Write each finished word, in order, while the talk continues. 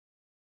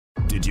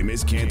Did you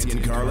miss Canty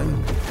and Carlin?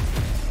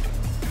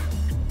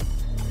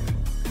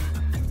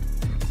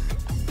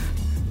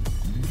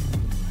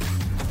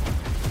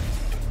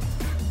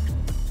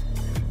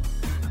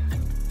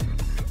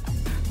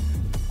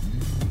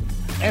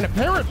 And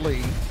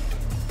apparently,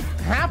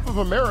 half of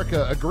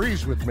America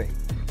agrees with me,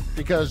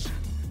 because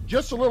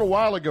just a little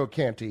while ago,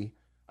 Canty,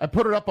 I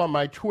put it up on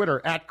my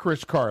Twitter, at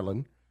Chris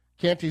Carlin.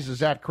 Canty's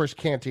is at Chris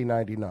Canty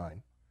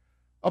 99.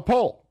 A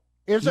poll.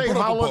 Is a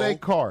holiday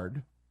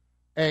card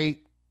a,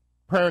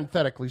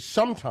 parenthetically,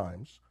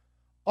 sometimes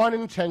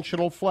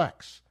unintentional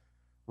flex?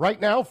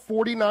 Right now,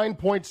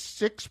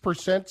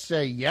 49.6%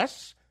 say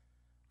yes.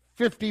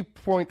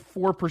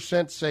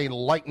 50.4% say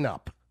lighten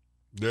up.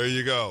 There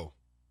you go.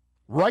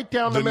 Right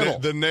down the middle.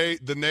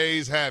 The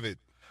nays have it.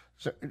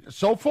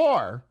 So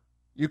far,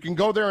 you can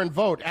go there and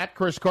vote at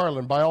Chris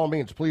Carlin. By all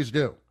means, please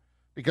do.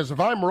 Because if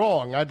I'm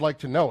wrong, I'd like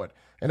to know it.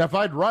 And if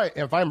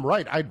I'm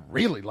right, I'd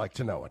really like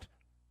to know it.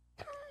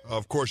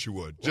 Of course you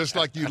would. Just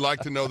like you'd like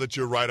to know that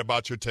you're right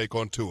about your take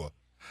on Tua.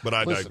 But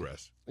I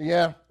digress.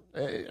 Yeah,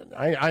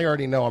 I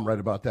already know I'm right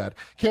about that.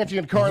 Canty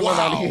and Carlin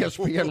on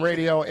ESPN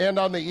Radio and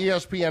on the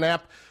ESPN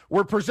app.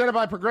 We're presented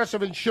by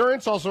Progressive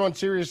Insurance, also on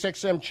Sirius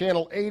XM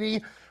Channel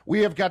 80. We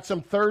have got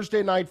some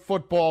Thursday night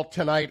football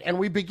tonight, and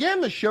we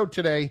began the show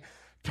today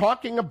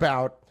talking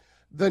about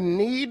the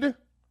need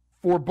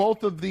for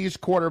both of these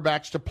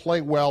quarterbacks to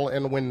play well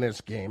and win this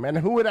game, and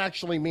who it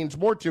actually means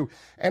more to.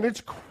 And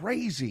it's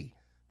crazy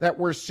that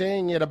we're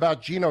saying it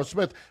about Geno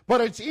Smith, but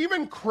it's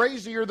even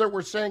crazier that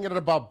we're saying it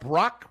about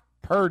Brock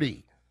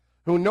Purdy,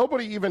 who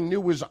nobody even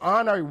knew was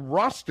on a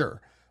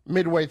roster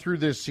midway through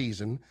this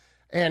season,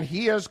 and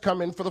he has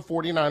come in for the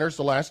 49ers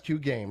the last two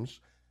games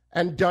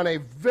and done a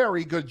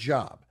very good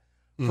job.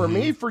 For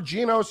me, for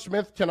Geno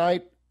Smith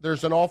tonight,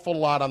 there's an awful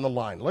lot on the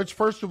line. Let's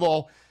first of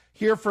all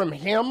hear from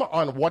him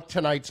on what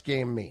tonight's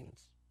game means.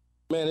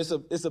 Man,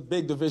 it's a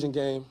big division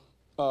game.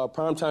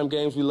 Primetime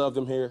games, we love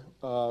them here.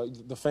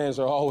 The fans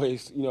are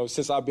always,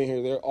 since I've been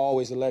here, they're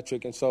always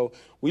electric, and so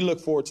we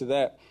look forward to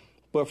that.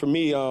 But for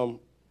me,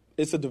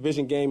 it's a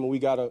division game, and we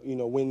got to,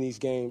 win these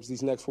games,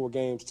 these next 4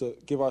 games, to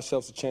give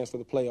ourselves a chance for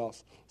the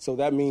playoffs. So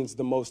that means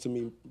the most to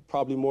me,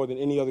 probably more than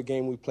any other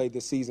game we played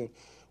this season.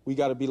 We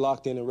got to be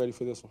locked in and ready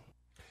for this one.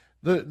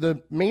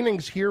 The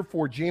meanings here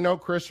for Geno,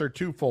 Chris, are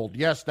twofold.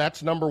 Yes,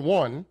 that's number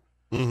one.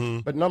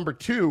 But number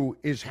two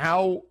is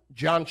how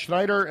John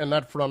Schneider and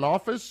that front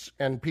office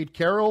and Pete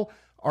Carroll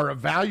are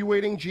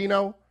evaluating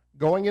Geno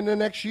going into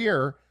next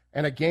year.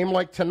 And a game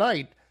like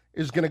tonight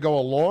is going to go a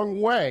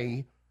long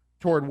way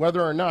toward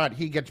whether or not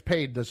he gets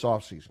paid this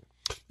offseason.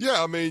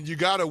 Yeah, I mean, you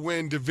got to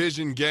win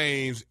division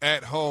games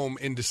at home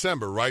in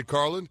December, right,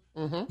 Carlin?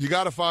 You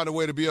got to find a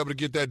way to be able to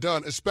get that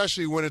done,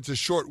 especially when it's a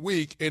short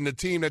week and the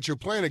team that you're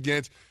playing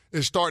against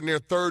is starting their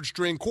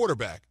third-string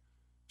quarterback.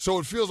 So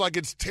it feels like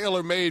it's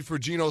tailor-made for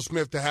Geno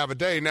Smith to have a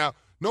day. Now,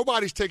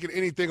 nobody's taking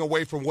anything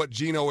away from what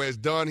Geno has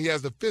done. He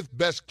has the 5th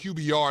best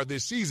QBR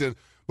this season.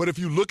 But if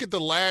you look at the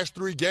last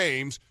 3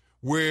 games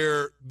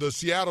where the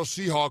Seattle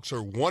Seahawks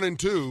are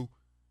 1-2,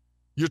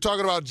 you're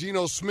talking about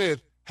Geno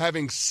Smith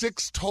having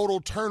 6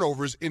 total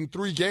turnovers in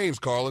 3 games,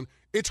 Carlin.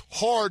 It's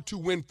hard to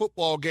win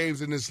football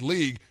games in this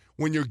league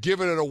when you're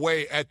giving it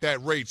away at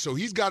that rate. So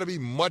he's got to be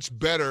much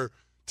better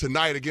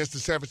tonight against the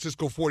San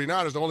Francisco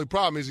 49ers. The only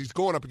problem is he's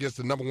going up against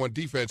the number 1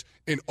 defense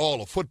in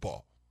all of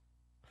football.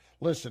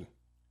 Listen,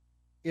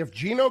 if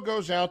Geno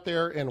goes out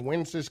there and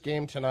wins this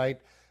game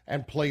tonight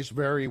and plays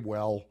very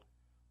well,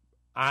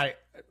 I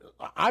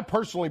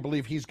personally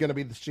believe he's going to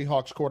be the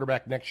Seahawks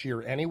quarterback next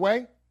year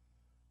anyway,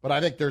 but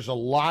I think there's a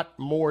lot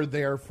more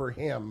there for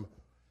him.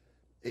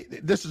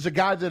 This is a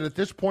guy that at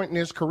this point in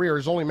his career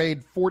has only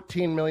made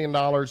 $14 million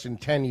in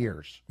 10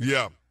 years.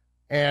 Yeah.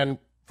 And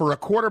for a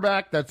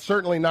quarterback, that's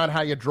certainly not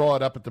how you draw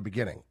it up at the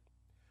beginning.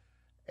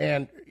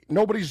 And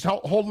nobody's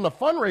holding a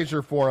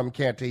fundraiser for him,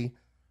 Canty,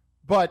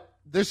 but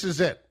this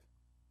is it.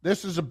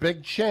 This is a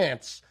big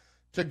chance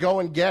to go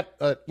and get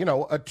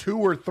a 2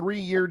 or 3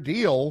 year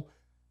deal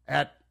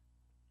at,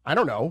 I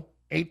don't know,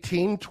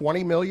 18,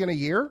 20 million a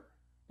year.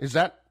 Is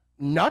that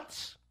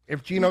nuts?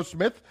 If Geno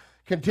Smith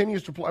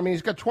continues to play, I mean,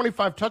 he's got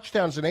 25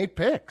 touchdowns and 8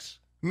 picks.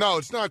 No,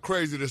 it's not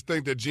crazy to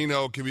think that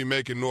Geno can be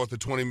making north of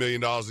 $20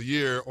 million a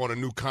year on a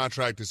new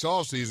contract this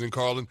offseason,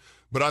 Carlin.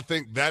 But I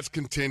think that's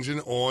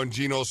contingent on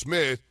Geno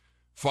Smith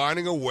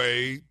finding a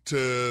way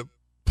to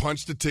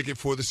punch the ticket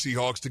for the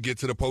Seahawks to get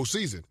to the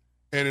postseason.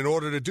 And in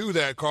order to do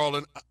that,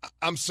 Carlin,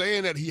 I'm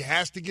saying that he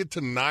has to get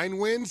to 9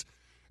 wins.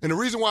 And the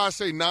reason why I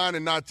say 9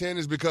 and not 10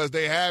 is because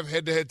they have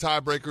head-to-head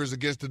tiebreakers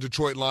against the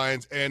Detroit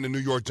Lions and the New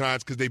York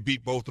Giants because they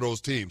beat both of those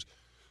teams.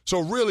 So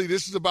really,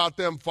 this is about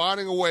them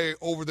finding a way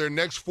over their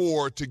next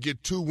 4 to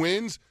get 2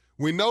 wins.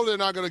 We know they're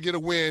not going to get a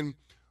win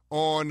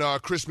on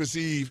Christmas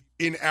Eve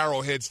in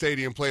Arrowhead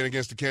Stadium playing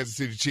against the Kansas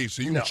City Chiefs.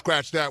 So you can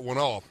scratch that one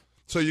off.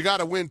 So you got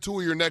to win 2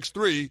 of your next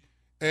 3.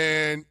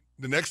 And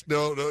the next,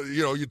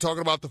 you're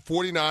talking about the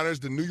 49ers,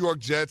 the New York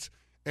Jets,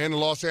 and the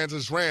Los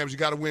Angeles Rams. You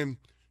got to win,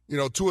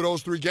 2 of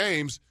those 3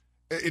 games.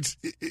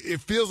 It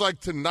feels like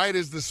tonight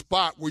is the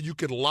spot where you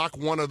could lock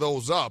one of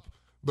those up.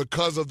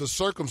 because of the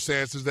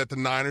circumstances that the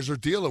Niners are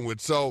dealing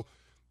with. So,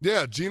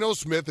 yeah, Geno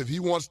Smith, if he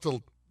wants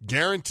to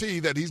guarantee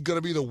that he's going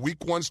to be the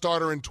week 1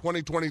 starter in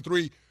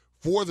 2023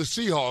 for the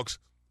Seahawks,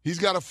 he's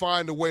got to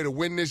find a way to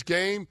win this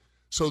game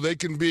so they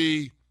can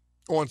be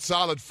on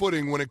solid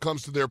footing when it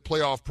comes to their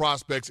playoff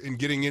prospects and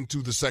getting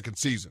into the second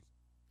season.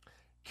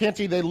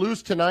 Canty, they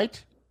lose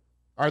tonight.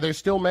 Are they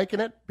still making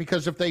it?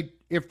 Because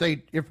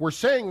if we're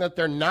saying that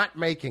they're not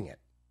making it,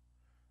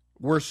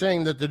 we're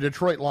saying that the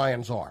Detroit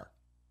Lions are,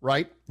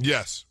 right?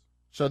 Yes.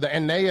 So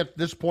they at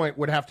this point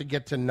would have to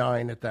get to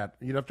 9 at that.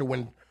 You'd have to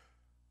win,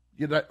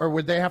 or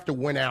would they have to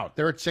win out?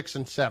 They're at 6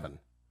 and 7.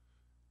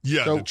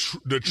 Yeah, so,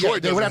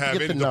 Detroit doesn't have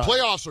any. The 9.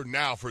 playoffs are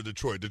now for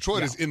Detroit.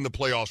 Detroit is in the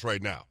playoffs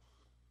right now.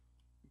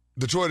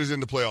 Detroit is in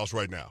the playoffs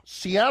right now.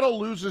 Seattle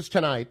loses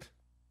tonight.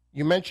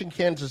 You mentioned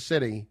Kansas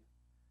City.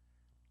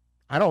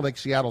 I don't think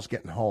Seattle's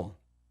getting home.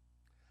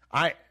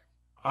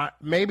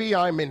 Maybe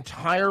I'm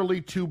entirely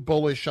too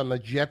bullish on the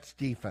Jets'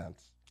 defense.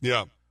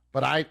 Yeah.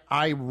 But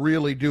I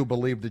really do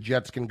believe the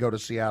Jets can go to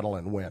Seattle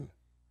and win.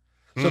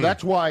 So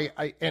that's why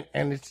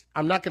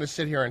I'm not going to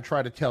sit here and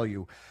try to tell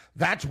you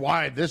that's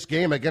why this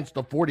game against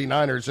the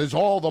 49ers is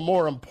all the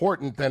more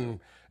important than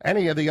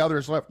any of the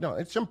others left. No,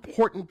 it's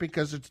important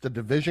because it's the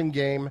division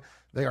game.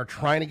 They are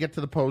trying to get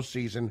to the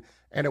postseason,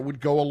 and it would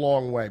go a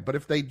long way. But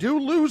if they do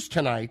lose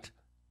tonight,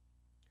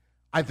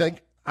 I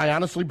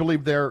honestly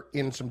believe they're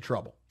in some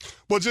trouble.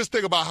 Well, just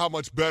think about how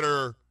much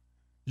better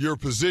you're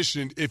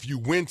positioned if you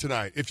win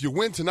tonight. If you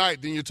win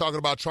tonight, then you're talking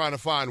about trying to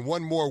find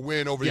one more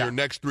win over your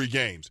next 3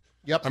 games.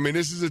 Yep. I mean,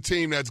 this is a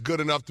team that's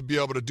good enough to be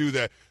able to do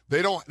that.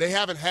 They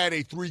haven't had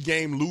a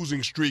 3-game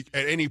losing streak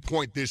at any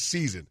point this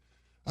season.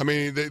 I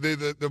mean,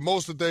 the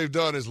most that they've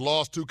done is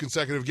lost 2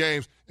 consecutive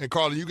games. And,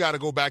 Carlin, you got to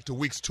go back to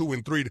weeks 2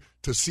 and 3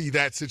 to see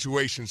that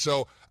situation.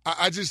 So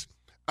I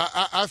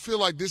feel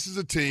like this is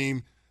a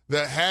team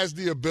that has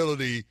the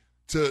ability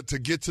to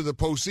get to the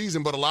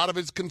postseason, but a lot of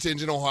it's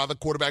contingent on how the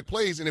quarterback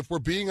plays. And if we're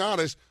being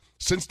honest,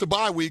 since the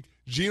bye week,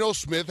 Geno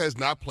Smith has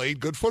not played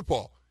good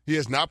football. He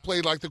has not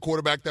played like the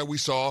quarterback that we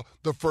saw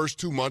the first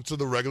 2 months of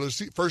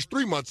the first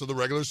 3 months of the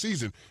regular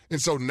season.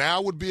 And so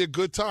now would be a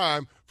good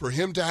time for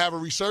him to have a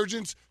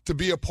resurgence to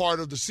be a part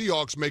of the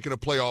Seahawks making a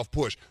playoff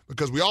push.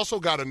 Because we also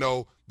got to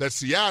know that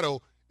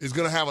Seattle is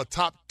going to have a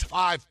top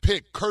 5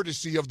 pick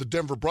courtesy of the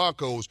Denver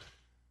Broncos.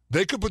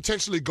 They could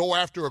potentially go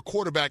after a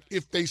quarterback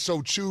if they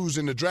so choose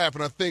in the draft.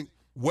 And I think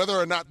whether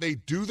or not they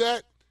do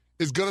that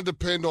is going to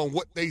depend on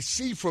what they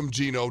see from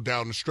Geno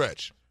down the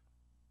stretch.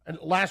 And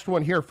last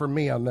one here for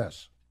me on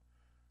this.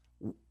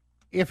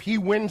 If he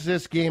wins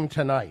this game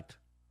tonight,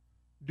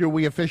 do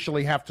we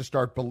officially have to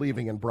start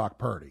believing in Brock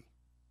Purdy?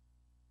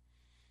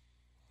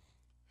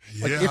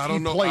 Yeah, if I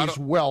don't know. He plays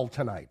well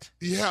tonight.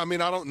 Yeah, I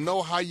mean, I don't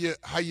know how you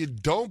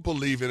don't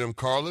believe in him,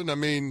 Carlin. I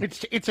mean,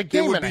 it's a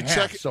game and a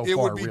half so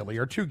far, really,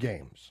 or 2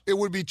 games. It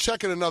would be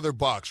checking another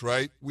box,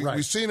 right?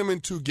 We've seen him in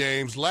 2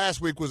 games.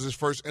 Last week was his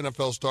first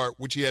NFL start,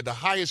 which he had the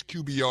highest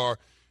QBR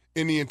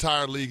in the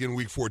entire league in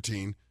Week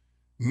 14.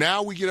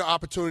 Now we get an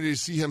opportunity to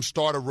see him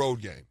start a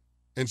road game.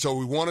 And so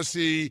we want to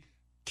see,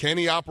 can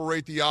he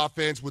operate the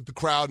offense with the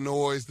crowd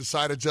noise, the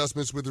side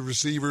adjustments with the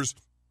receivers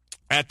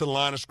at the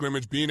line of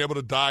scrimmage, being able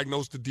to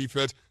diagnose the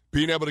defense,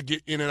 being able to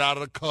get in and out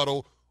of the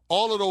cuddle,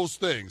 all of those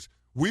things.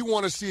 We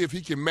want to see if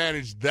he can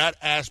manage that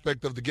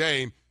aspect of the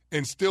game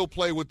and still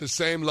play with the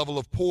same level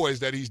of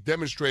poise that he's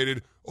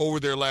demonstrated over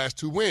their last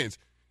 2 wins.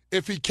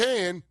 If he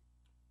can,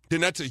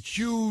 then that's a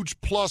huge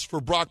plus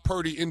for Brock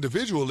Purdy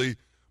individually,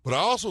 but I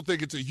also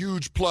think it's a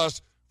huge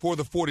plus for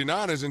the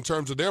 49ers in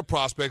terms of their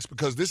prospects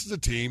because this is a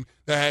team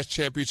that has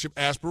championship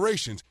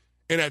aspirations.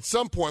 And at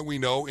some point, we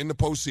know in the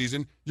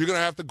postseason, you're going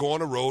to have to go on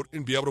the road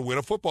and be able to win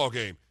a football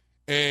game.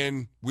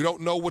 And we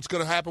don't know what's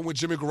going to happen with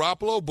Jimmy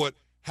Garoppolo, but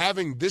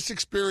having this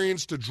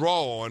experience to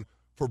draw on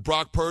for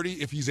Brock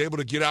Purdy, if he's able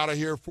to get out of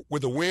here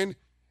with a win,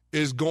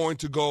 is going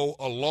to go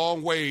a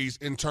long ways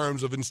in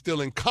terms of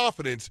instilling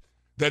confidence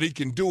that he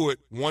can do it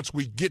once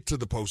we get to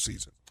the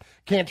postseason.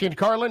 Canty and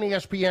Carlin,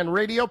 ESPN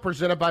Radio,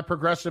 presented by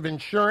Progressive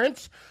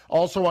Insurance.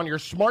 Also on your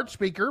smart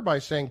speaker by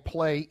saying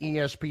play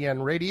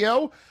ESPN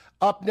Radio.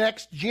 Up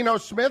next, Geno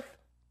Smith,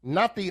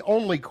 not the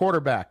only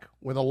quarterback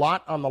with a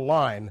lot on the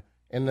line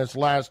in this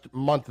last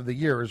month of the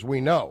year, as we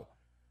know.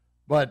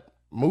 But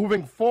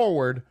moving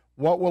forward,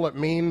 what will it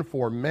mean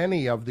for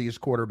many of these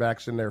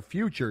quarterbacks in their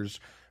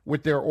futures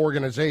with their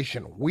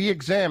organization? We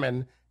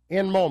examine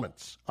in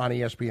moments on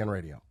ESPN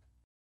Radio.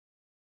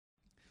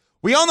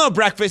 We all know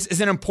breakfast is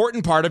an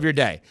important part of your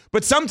day,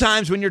 but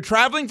sometimes when you're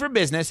traveling for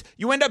business,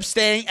 you end up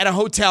staying at a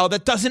hotel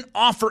that doesn't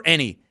offer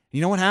any.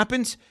 You know what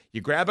happens? You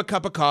grab a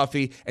cup of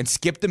coffee and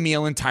skip the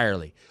meal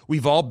entirely.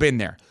 We've all been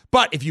there.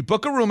 But if you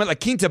book a room at La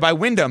Quinta by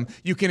Wyndham,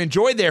 you can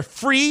enjoy their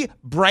free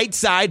Bright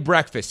Side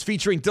breakfast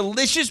featuring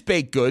delicious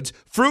baked goods,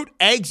 fruit,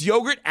 eggs,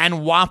 yogurt,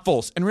 and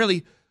waffles. And really,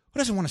 who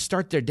doesn't want to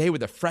start their day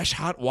with a fresh,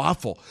 hot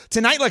waffle?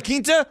 Tonight, La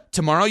Quinta,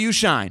 tomorrow you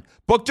shine.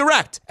 Book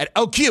direct at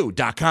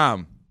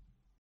lq.com.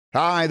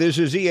 Hi, this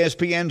is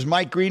ESPN's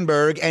Mike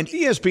Greenberg, and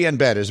ESPN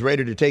Bet is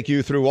ready to take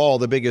you through all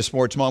the biggest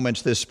sports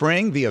moments this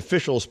spring. The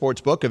official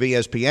sports book of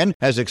ESPN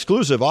has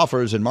exclusive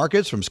offers and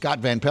markets from Scott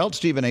Van Pelt,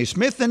 Stephen A.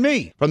 Smith, and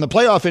me. From the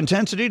playoff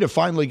intensity to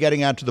finally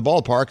getting out to the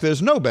ballpark,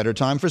 there's no better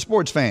time for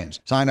sports fans.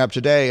 Sign up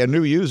today, and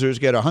new users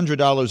get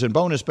 $100 in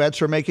bonus bets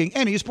for making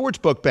any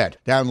sportsbook bet.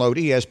 Download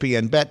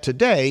ESPN Bet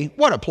today.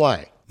 What a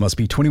play. Must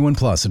be 21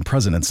 plus and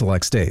present in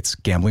select states.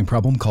 Gambling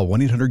problem? Call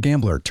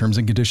 1-800-GAMBLER. Terms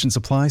and conditions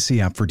apply. See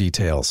app for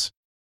details.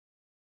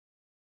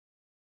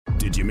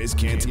 Did you miss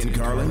Canty and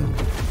Carlin?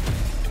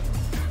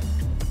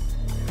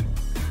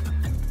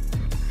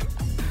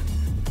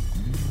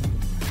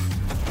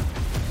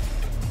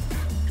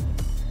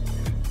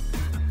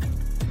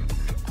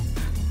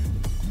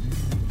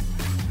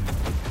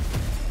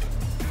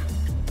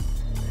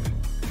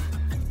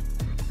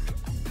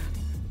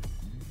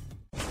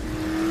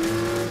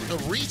 The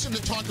reason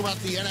to talk about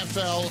the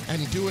NFL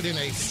and do it in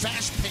a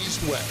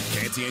fast-paced way.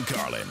 Canty and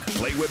Carlin,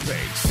 play with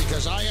pace.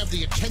 Because I have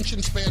the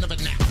attention span of a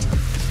gnat.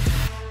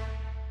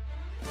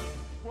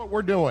 What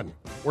we're doing,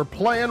 we're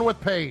playing with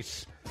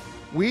pace.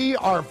 We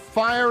are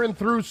firing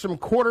through some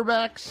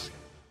quarterbacks.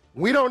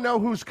 We don't know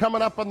who's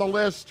coming up on the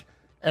list.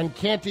 And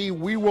Canty,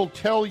 we will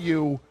tell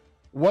you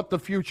what the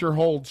future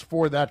holds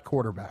for that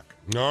quarterback.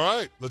 All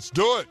right, let's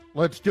do it.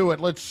 Let's do it.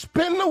 Let's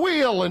spin the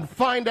wheel and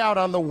find out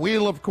on the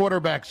wheel of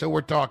quarterbacks who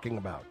we're talking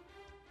about.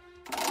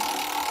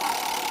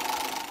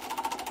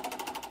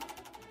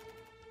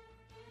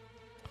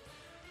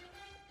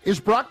 Is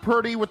Brock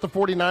Purdy with the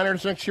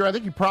 49ers next year? I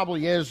think he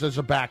probably is as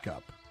a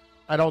backup.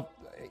 I don't,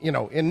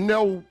 in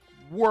no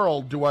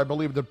world do I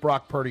believe that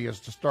Brock Purdy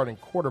is the starting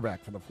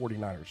quarterback for the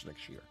 49ers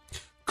next year.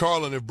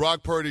 Carlin, if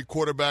Brock Purdy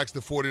quarterbacks the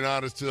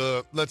 49ers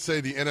to, let's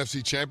say, the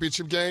NFC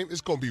Championship game,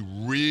 it's going to be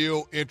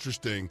real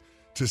interesting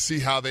to see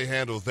how they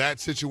handle that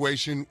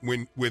situation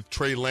with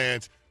Trey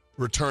Lance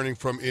returning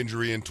from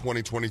injury in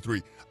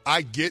 2023.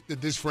 I get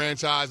that this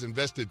franchise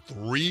invested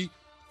 3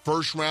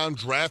 first-round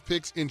draft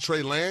picks in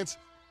Trey Lance,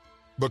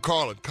 but,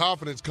 Carlin,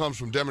 confidence comes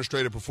from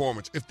demonstrated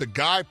performance. If the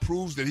guy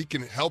proves that he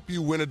can help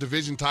you win a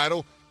division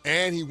title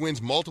and he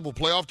wins multiple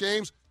playoff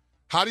games,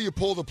 how do you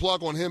pull the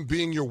plug on him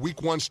being your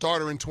week 1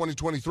 starter in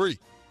 2023?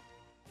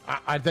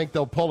 I think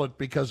they'll pull it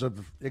because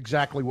of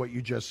exactly what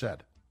you just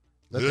said.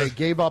 That they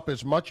gave up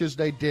as much as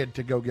they did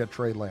to go get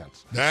Trey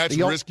Lance. That's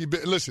risky.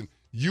 Listen,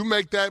 you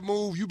make that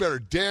move, you better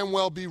damn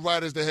well be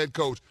right as the head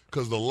coach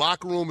because the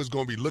locker room is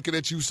going to be looking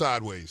at you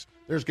sideways.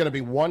 There's going to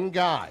be one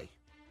guy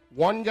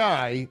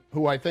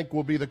who I think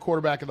will be the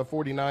quarterback of the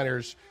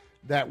 49ers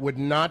that would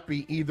not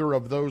be either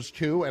of those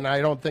two, and I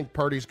don't think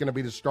Purdy's going to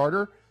be the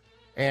starter.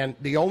 And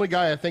the only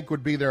guy I think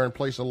would be there in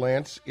place of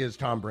Lance is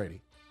Tom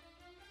Brady.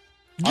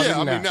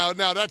 Yeah, I mean, now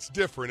that's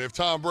different. If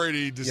Tom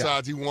Brady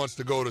decides he wants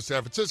to go to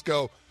San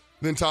Francisco,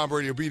 then Tom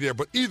Brady will be there.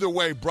 But either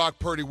way, Brock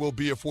Purdy will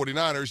be a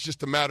 49er. It's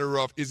just a matter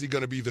of, is he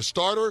going to be the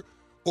starter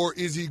or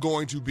is he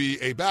going to be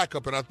a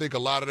backup? And I think a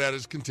lot of that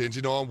is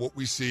contingent on what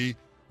we see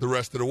the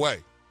rest of the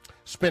way.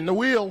 Spin the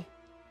wheel.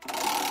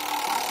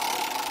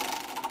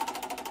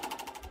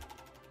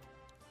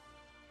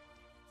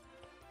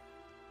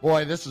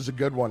 Boy, this is a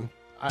good one.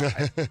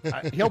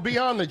 He'll be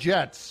on the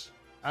Jets.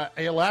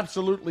 He'll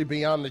absolutely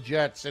be on the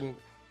Jets. And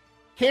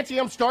Canty,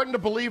 I'm starting to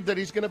believe that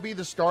he's going to be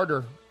the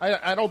starter.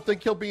 I don't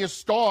think he'll be a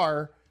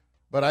star,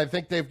 but I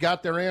think they've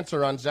got their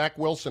answer on Zach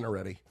Wilson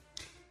already.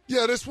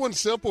 Yeah, this one's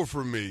simple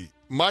for me.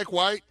 Mike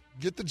White,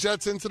 get the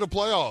Jets into the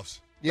playoffs.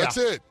 Yeah. That's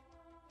it.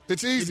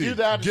 It's easy. You do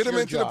that, get them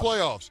into the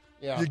playoffs.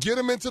 Yeah. You get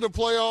them into the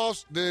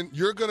playoffs, then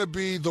you're going to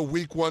be the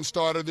week 1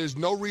 starter. There's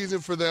no reason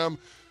for them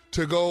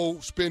to go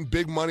spend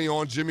big money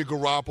on Jimmy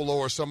Garoppolo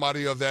or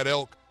somebody of that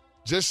ilk.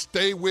 Just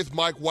stay with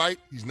Mike White.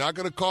 He's not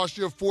going to cost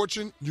you a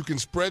fortune. You can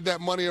spread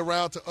that money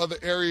around to other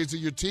areas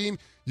of your team.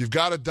 You've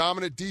got a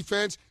dominant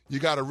defense. You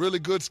got a really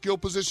good skill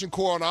position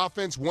core on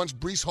offense. Once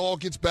Breece Hall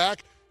gets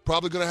back,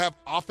 probably going to have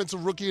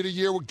Offensive Rookie of the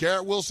Year with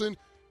Garrett Wilson.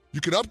 You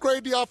can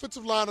upgrade the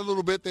offensive line a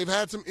little bit. They've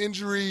had some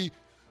injuries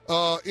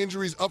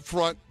up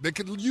front. They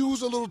could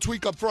use a little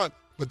tweak up front.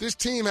 But this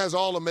team has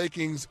all the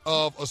makings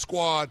of a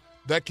squad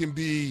that can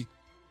be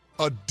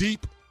a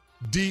deep,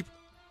 deep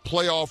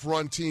playoff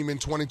run team in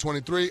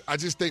 2023. I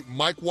just think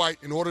Mike White,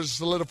 in order to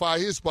solidify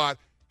his spot,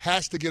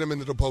 has to get him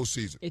into the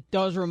postseason. It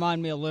does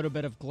remind me a little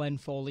bit of Glenn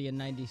Foley in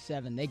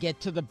 '97. They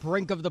get to the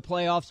brink of the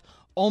playoffs,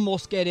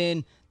 almost get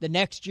in. The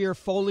next year,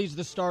 Foley's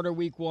the starter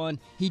week 1.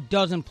 He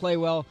doesn't play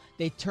well.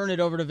 They turn it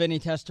over to Vinny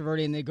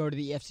Testaverde, and they go to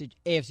the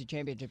AFC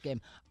Championship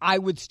game. I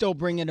would still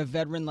bring in a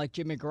veteran like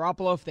Jimmy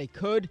Garoppolo if they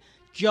could,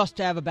 just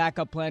to have a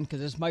backup plan, because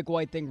this Mike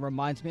White thing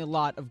reminds me a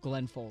lot of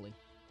Glenn Foley.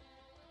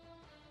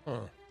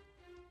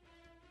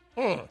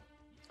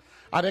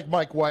 I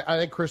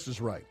think Chris is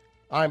right.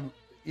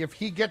 If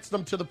he gets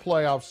them to the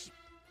playoffs,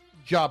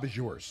 job is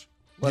yours.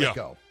 Let it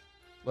go.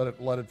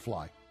 Let it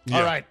fly. Yeah.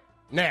 All right,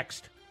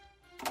 next.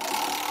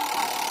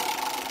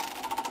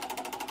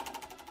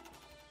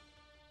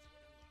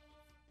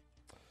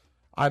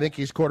 I think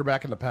he's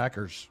quarterback in the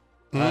Packers.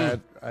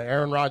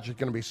 Aaron Rodgers is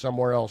going to be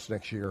somewhere else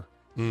next year.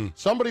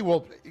 Somebody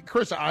will,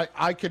 Chris,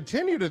 I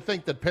continue to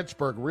think that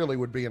Pittsburgh really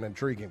would be an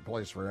intriguing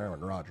place for Aaron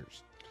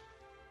Rodgers.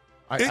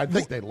 I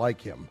think they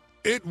like him.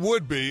 It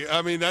would be.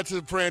 I mean, that's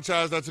a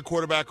franchise that's a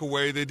quarterback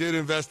away. They did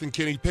invest in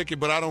Kenny Pickett,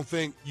 but I don't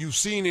think you've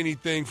seen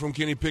anything from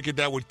Kenny Pickett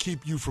that would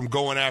keep you from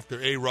going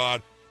after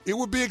A-Rod. It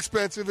would be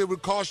expensive. It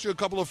would cost you a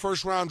couple of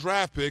first-round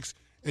draft picks,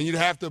 and you'd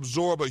have to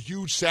absorb a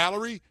huge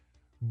salary.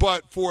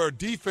 But for a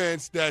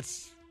defense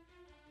that's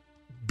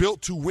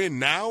built to win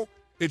now,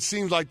 it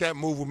seems like that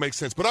move would make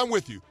sense. But I'm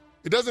with you.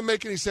 It doesn't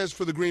make any sense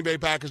for the Green Bay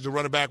Packers to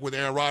run it back with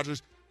Aaron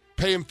Rodgers,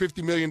 pay him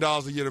 $50 million a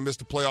year to miss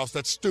the playoffs.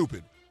 That's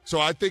stupid. So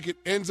I think it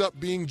ends up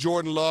being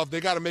Jordan Love. They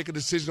got to make a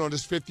decision on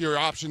this fifth-year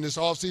option this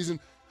offseason.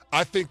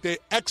 I think they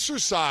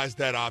exercise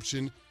that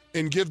option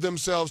and give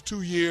themselves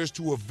 2 years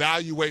to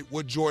evaluate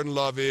what Jordan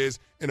Love is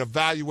and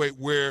evaluate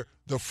where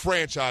the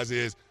franchise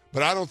is.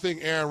 But I don't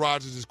think Aaron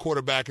Rodgers is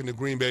quarterback in the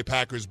Green Bay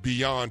Packers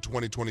beyond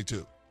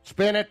 2022.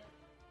 Spin it.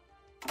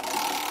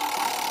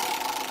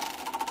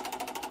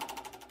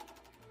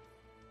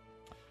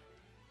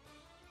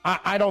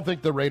 I don't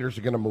think the Raiders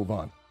are going to move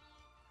on.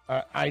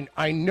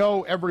 I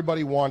know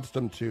everybody wants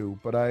them to,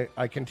 but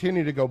I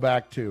continue to go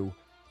back to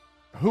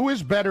who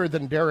is better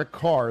than Derek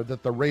Carr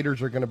that the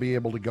Raiders are going to be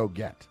able to go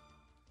get.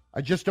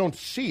 I just don't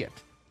see it.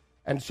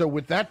 And so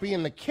with that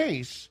being the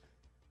case,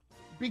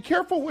 be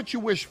careful what you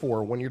wish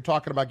for when you're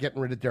talking about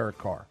getting rid of Derek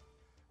Carr.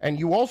 And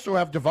you also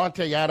have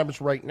Devontae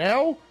Adams right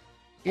now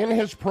in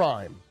his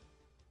prime.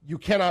 You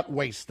cannot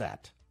waste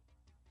that.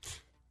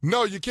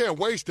 No, you can't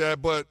waste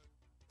that, but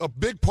a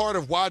big part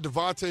of why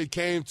Devontae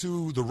came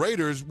to the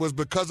Raiders was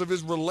because of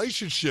his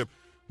relationship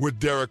with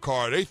Derek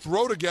Carr. They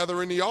throw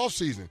together in the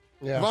offseason.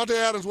 Yeah. Devontae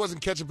Adams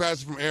wasn't catching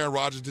passes from Aaron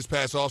Rodgers this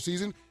past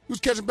offseason. He was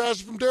catching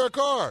passes from Derek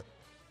Carr.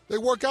 They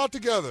work out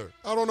together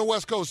out on the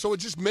West Coast. So it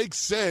just makes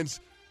sense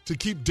to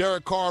keep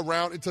Derek Carr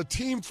around. It's a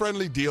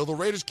team-friendly deal. The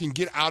Raiders can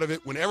get out of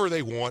it whenever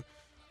they want.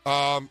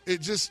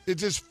 It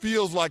just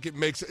feels like it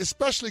makes it,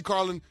 especially,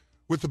 Carlin,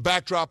 with the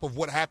backdrop of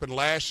what happened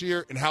last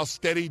year and how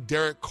steady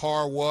Derek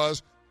Carr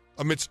was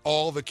amidst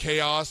all the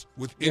chaos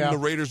within the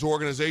Raiders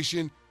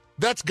organization.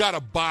 That's got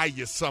to buy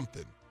you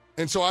something.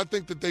 And so I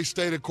think that they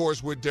stayed the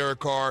course with Derek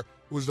Carr.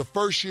 It was the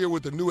first year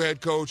with a new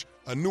head coach,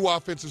 a new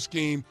offensive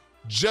scheme.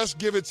 Just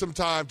give it some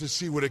time to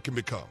see what it can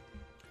become.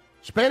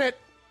 Spin it.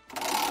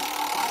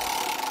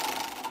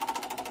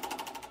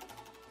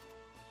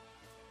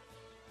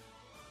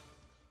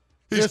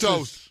 He's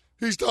toast.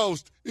 He's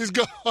toast. He's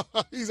gone.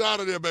 He's out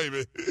of there,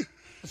 baby.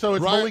 So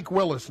it's Malik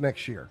Willis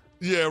next year.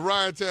 Yeah,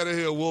 Ryan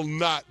Tannehill will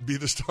not be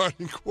the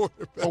starting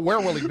quarterback. Well,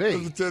 where will he be?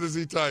 The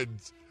Tennessee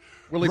Titans.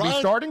 Will he be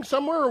starting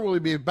somewhere, or will he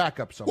be a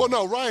backup somewhere?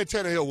 Well, no, Ryan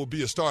Tannehill will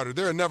be a starter.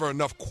 There are never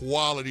enough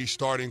quality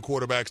starting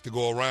quarterbacks to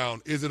go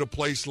around. Is it a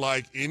place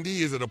like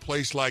Indy? Is it a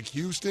place like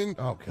Houston?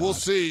 Oh, God. We'll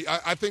see.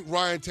 I think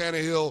Ryan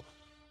Tannehill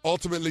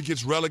ultimately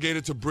gets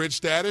relegated to bridge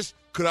status.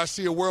 Could I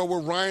see a world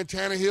where Ryan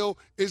Tannehill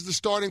is the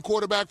starting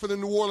quarterback for the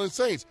New Orleans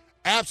Saints?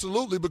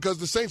 Absolutely, because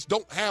the Saints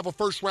don't have a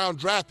first-round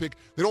draft pick.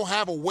 They don't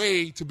have a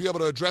way to be able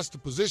to address the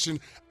position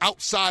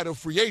outside of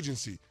free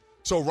agency.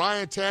 So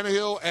Ryan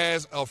Tannehill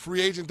as a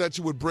free agent that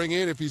you would bring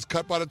in if he's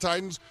cut by the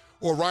Titans,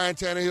 or Ryan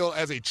Tannehill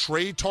as a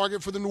trade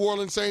target for the New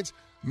Orleans Saints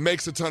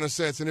makes a ton of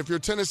sense. And if you're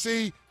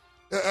Tennessee,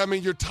 I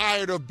mean, you're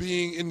tired of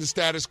being in the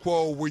status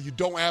quo where you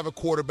don't have a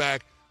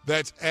quarterback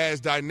that's as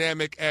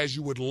dynamic as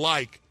you would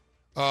like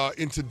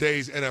in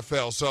today's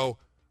NFL. So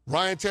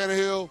Ryan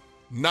Tannehill,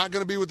 not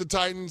going to be with the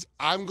Titans.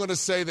 I'm going to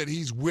say that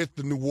he's with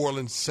the New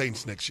Orleans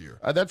Saints next year.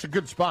 That's a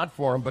good spot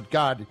for him, but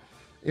God,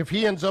 if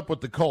he ends up with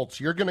the Colts,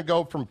 you're going to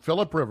go from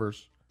Phillip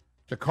Rivers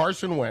to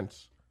Carson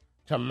Wentz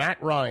to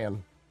Matt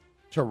Ryan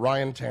to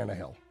Ryan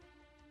Tannehill.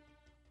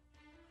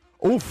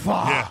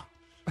 Oofa.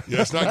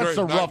 Yeah, it's not That's great.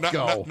 a rough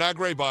go. Not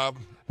great, Bob.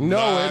 No,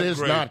 not it is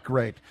great. not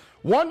great.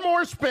 One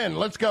more spin.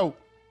 Let's go.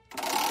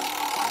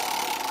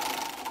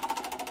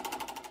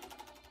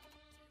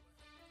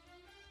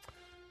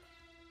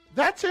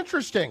 That's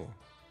interesting.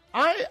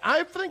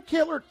 I think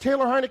Taylor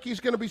Heinicke is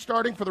going to be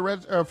starting for the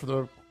Reds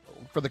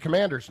for the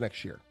Commanders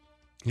next year.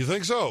 You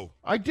think so?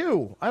 I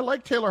do. I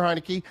like Taylor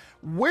Heinicke.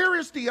 Where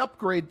is the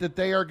upgrade that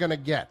they are going to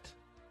get?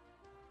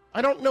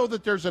 I don't know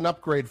that there's an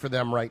upgrade for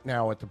them right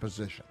now at the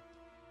position.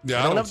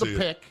 Yeah, they I don't have the see it.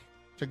 pick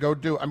to go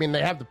do. I mean,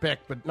 they have the pick,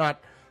 but not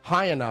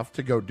high enough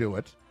to go do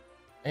it.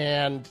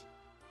 And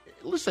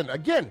listen,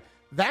 again,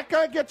 that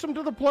guy gets them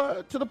to the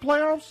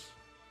playoffs.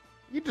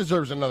 He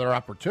deserves another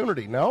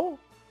opportunity. No.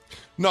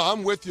 No,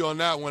 I'm with you on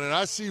that one. And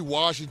I see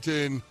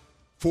Washington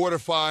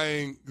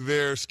fortifying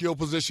their skill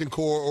position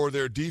core or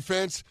their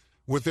defense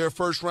with their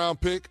first-round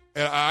pick.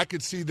 And I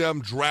could see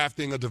them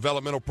drafting a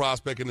developmental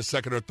prospect in the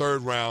second or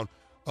third round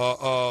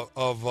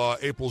of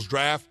April's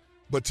draft.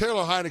 But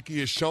Taylor Heinicke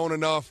has shown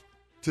enough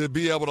to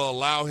be able to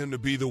allow him to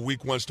be the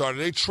week one starter.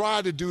 They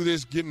tried to do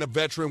this, getting a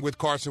veteran with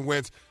Carson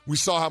Wentz. We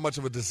saw how much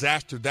of a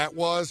disaster that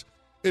was.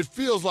 It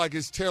feels like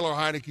it's Taylor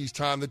Heinicke's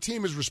time. The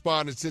team has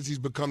responded since he's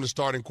become the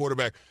starting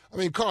quarterback. I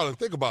mean, Carlin,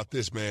 think about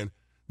this, man.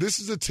 This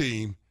is a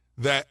team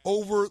that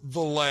over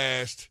the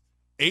last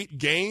 8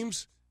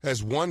 games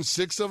has won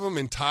 6 of them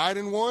and tied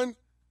in 1.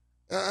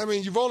 I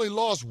mean, you've only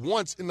lost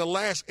once in the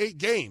last 8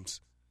 games.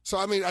 So,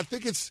 I mean, I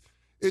think it's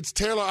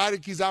Taylor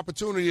Heinicke's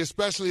opportunity,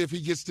 especially if he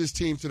gets this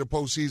team to the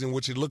postseason,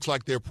 which it looks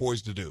like they're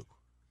poised to do.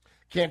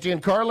 Canty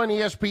and Carlin,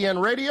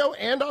 ESPN Radio,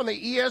 and on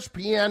the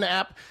ESPN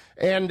app.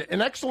 And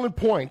an excellent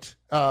point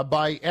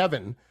by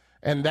Evan,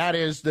 and that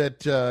is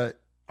that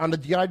on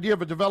the idea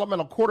of a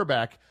developmental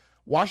quarterback,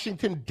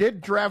 Washington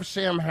did draft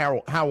Sam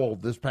Howell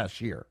this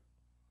past year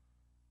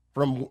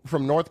from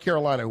North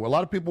Carolina, who a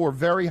lot of people were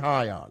very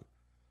high on.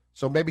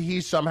 So maybe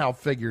he somehow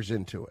figures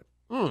into it.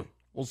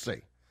 We'll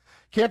see.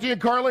 Canty and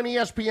Carlin,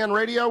 ESPN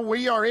Radio.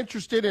 We are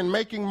interested in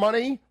making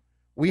money.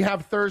 We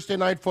have Thursday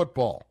night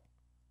football.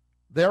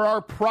 There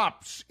are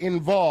props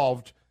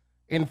involved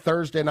in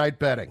Thursday night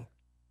betting.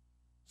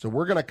 So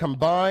we're going to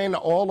combine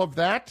all of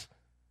that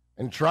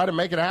and try to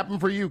make it happen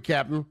for you,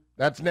 Captain.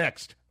 That's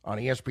next on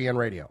ESPN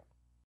Radio.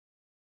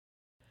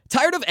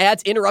 Tired of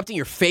ads interrupting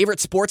your favorite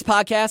sports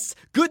podcasts?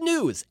 Good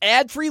news!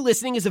 Ad-free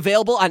listening is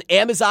available on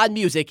Amazon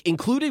Music,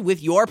 included with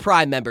your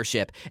Prime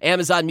membership.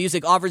 Amazon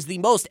Music offers the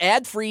most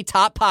ad-free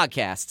top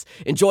podcasts.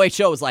 Enjoy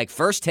shows like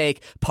First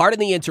Take,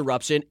 Pardon the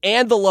Interruption,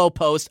 and The Low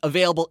Post,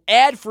 available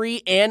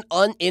ad-free and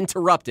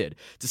uninterrupted.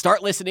 To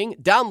start listening,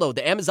 download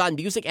the Amazon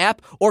Music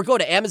app or go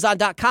to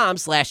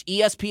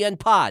Amazon.com/ESPN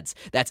Pods.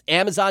 That's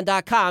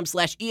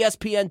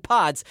Amazon.com/ESPN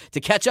Pods to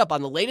catch up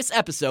on the latest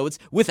episodes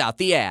without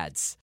the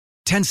ads.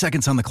 10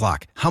 seconds on the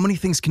clock. How many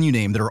things can you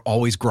name that are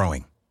always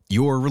growing?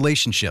 Your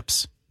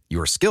relationships,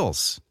 your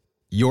skills,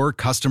 your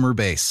customer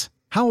base.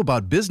 How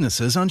about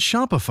businesses on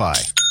Shopify?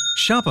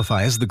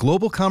 Shopify is the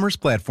global commerce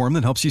platform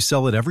that helps you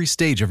sell at every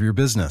stage of your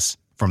business.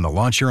 From the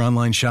launch your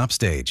online shop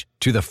stage,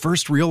 to the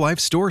first real-life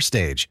store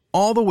stage,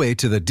 all the way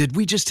to the did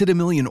we just hit a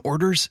million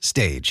orders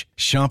stage.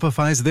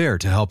 Shopify's there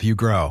to help you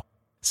grow.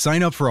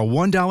 Sign up for a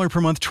 $1 per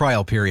month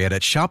trial period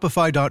at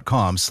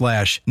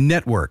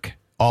shopify.com/network,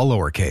 all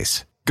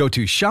lowercase. Go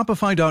to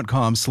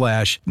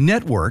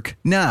shopify.com/network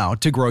now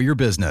to grow your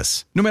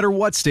business, no matter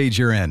what stage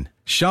you're in.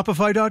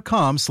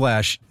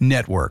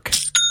 Shopify.com/network.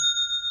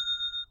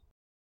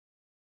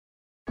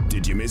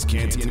 Did you miss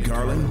Canty and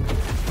Carlin?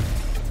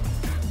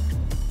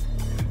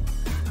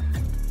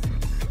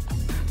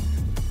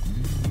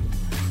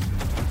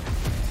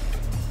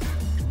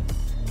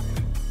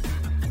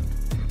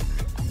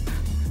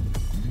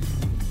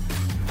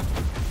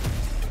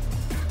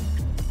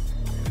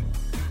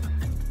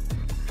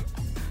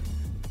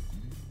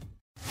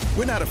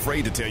 We're not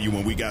afraid to tell you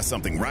when we got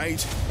something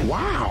right.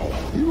 Wow,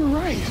 you were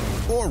right.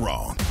 Or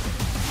wrong.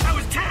 That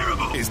was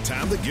terrible. It's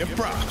time to give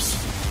props.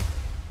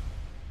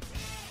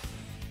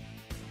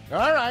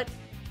 All right.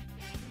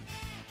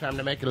 Time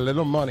to make a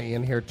little money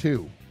in here,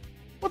 too.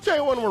 We'll tell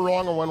you when we're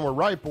wrong or when we're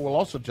right, but we'll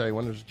also tell you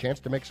when there's a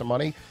chance to make some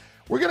money.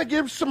 We're going to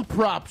give some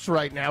props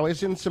right now,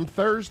 as in some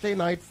Thursday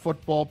night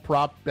football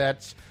prop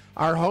bets.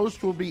 Our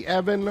host will be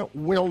Evan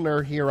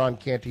Wilner here on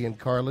Canty and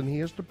Carlin.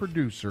 He is the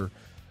producer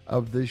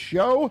of the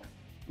show.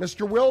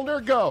 Mr.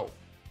 Wilner, go.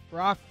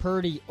 Brock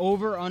Purdy,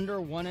 over,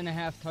 under,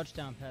 1.5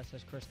 touchdown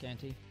passes, Chris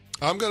Canty.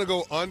 I'm going to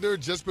go under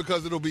just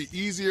because it'll be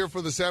easier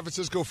for the San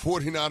Francisco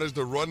 49ers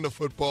to run the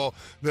football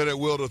than it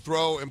will to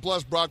throw. And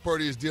plus, Brock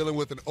Purdy is dealing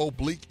with an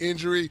oblique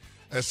injury.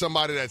 As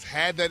somebody that's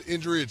had that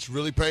injury, it's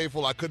really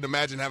painful. I couldn't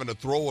imagine having to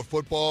throw a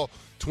football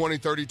 20,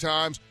 30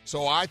 times.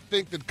 So I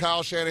think that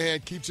Kyle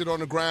Shanahan keeps it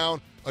on the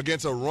ground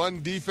against a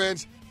run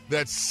defense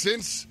that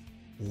since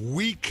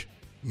week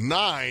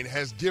 9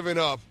 has given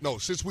up,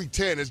 since week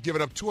 10 has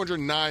given up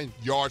 209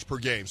 yards per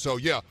game. So,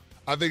 yeah,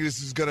 I think this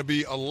is going to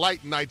be a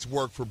light night's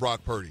work for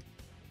Brock Purdy.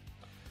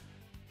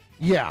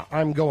 Yeah,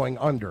 I'm going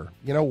under.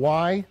 You know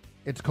why?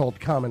 It's called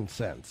common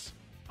sense.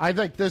 I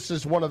think this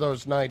is one of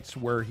those nights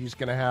where he's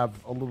going to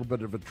have a little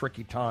bit of a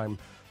tricky time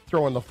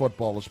throwing the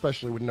football,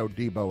 especially with no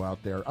Debo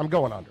out there. I'm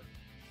going under.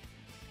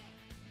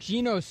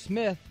 Geno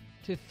Smith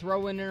to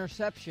throw an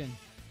interception.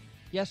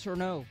 Yes or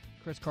no,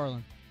 Chris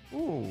Carlin?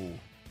 Ooh.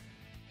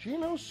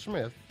 Geno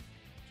Smith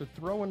to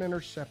throw an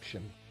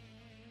interception.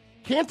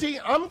 Canty,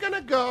 I'm going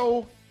to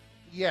go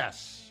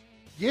yes.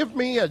 Give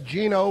me a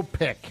Geno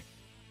pick.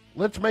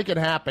 Let's make it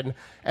happen.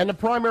 And the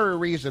primary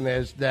reason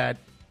is that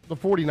the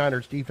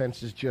 49ers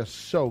defense is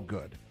just so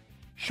good.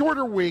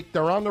 Shorter week,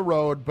 they're on the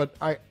road, but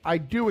I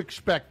do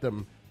expect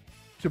them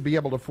to be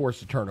able to force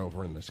a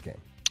turnover in this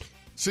game.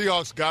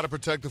 Seahawks got to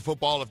protect the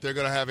football if they're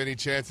going to have any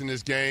chance in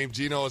this game.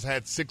 Geno has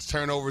had 6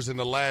 turnovers in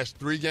the last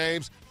 3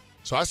 games,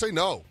 so I say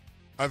no.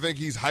 I think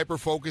he's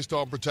hyper-focused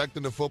on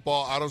protecting the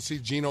football. I don't see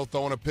Geno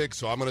throwing a pick,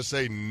 so I'm going to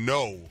say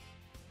no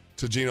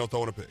to Geno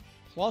throwing a pick.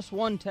 Plus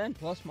 110,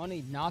 plus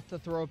money not to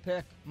throw a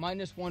pick.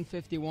 Minus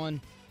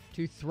 151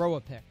 to throw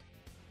a pick.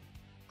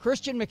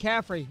 Christian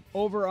McCaffrey,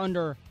 over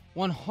under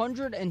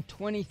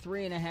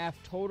 123.5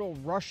 total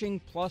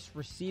rushing plus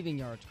receiving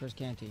yards, Chris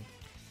Canty.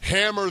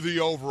 Hammer the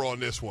over on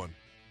this one.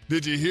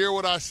 Did you hear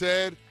what I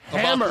said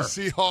about the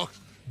Seahawks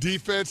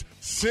defense?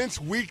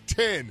 Since week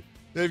 10,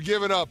 they've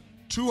given up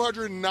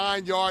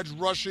 209 yards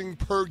rushing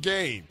per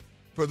game.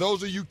 For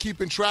those of you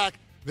keeping track,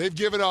 they've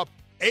given up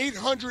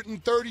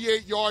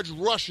 838 yards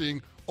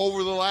rushing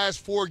over the last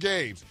 4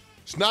 games.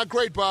 It's not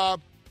great, Bob.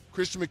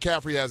 Christian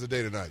McCaffrey has a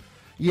day tonight.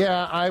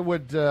 Yeah, I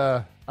would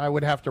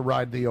have to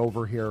ride the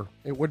over here.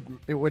 It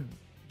would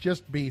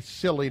just be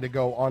silly to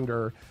go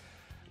under.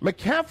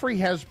 McCaffrey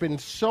has been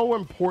so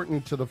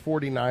important to the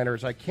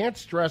 49ers. I can't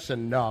stress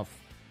enough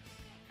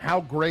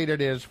how great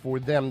it is for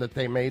them that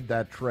they made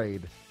that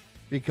trade.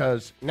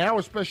 Because now,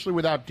 especially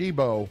without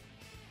Debo,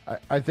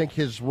 I think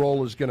his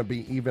role is going to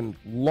be even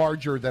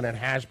larger than it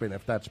has been,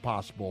 if that's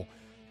possible.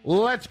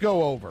 Let's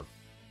go over.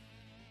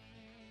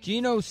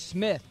 Geno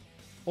Smith,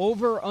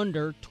 over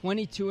under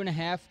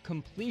 22.5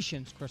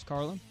 completions, Chris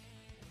Carlin.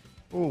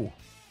 Ooh,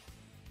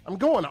 I'm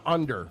going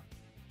under.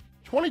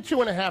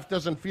 22.5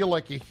 doesn't feel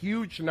like a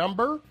huge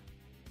number,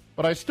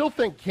 but I still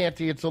think,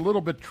 Canty, it's a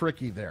little bit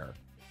tricky there.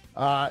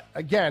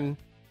 Again,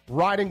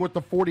 riding with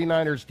the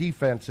 49ers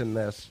defense in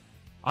this,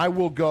 I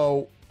will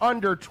go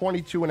under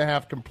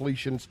 22.5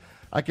 completions.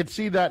 I could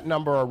see that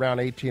number around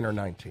 18 or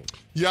 19.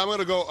 Yeah, I'm going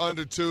to go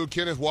under 2.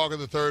 Kenneth Walker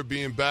III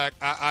being back,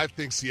 I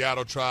think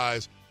Seattle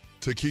tries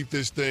to keep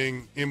this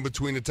thing in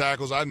between the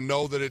tackles. I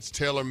know that it's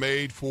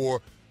tailor-made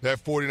for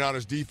that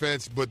 49ers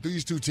defense, but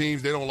these two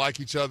teams, they don't like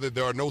each other.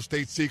 There are no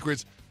state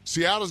secrets.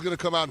 Seattle's going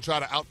to come out and try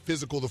to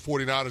out-physical the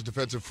 49ers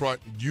defensive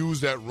front, use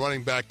that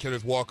running back,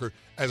 Kenneth Walker,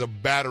 as a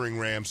battering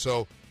ram.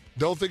 So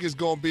don't think it's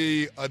going to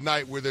be a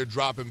night where they're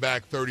dropping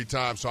back 30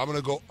 times. So I'm going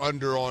to go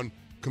under on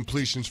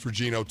completions for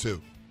Geno,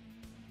 too.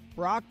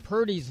 Brock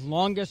Purdy's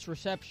longest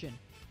reception,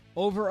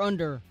 over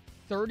under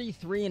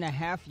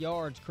 33.5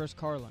 yards, Chris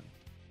Carlin.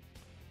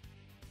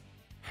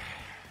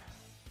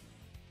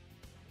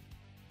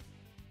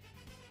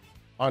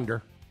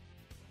 Under.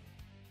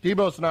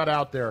 Debo's not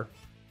out there.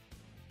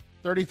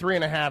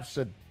 33.5 is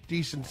a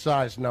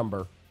decent-sized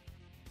number.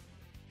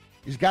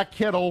 He's got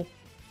Kittle.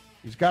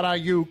 He's got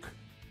Ayuk.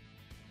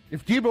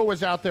 If Debo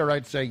was out there,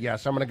 I'd say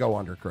yes. I'm going to go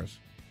under, Chris.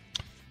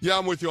 Yeah,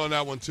 I'm with you on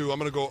that one, too. I'm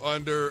going to go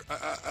under.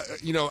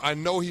 I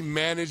know he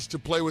managed to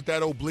play with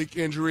that oblique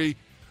injury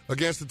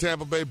against the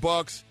Tampa Bay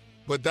Bucks,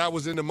 but that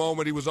was in the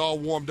moment. He was all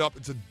warmed up.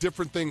 It's a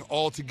different thing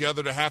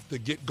altogether to have to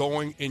get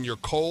going in your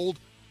cold.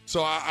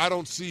 So I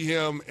don't see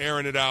him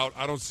airing it out.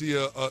 I don't see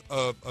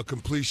a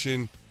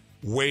completion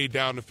way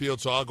down the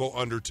field, so I'll go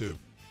under 2.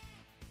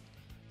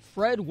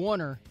 Fred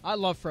Warner. I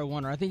love Fred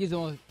Warner. I think he's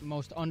the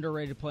most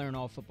underrated player in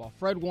all of football.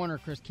 Fred Warner,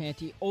 Chris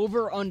Canty,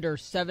 over under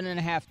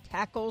 7.5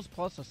 tackles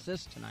plus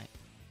assists tonight.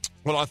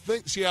 Well, I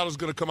think Seattle's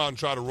going to come out and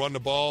try to run the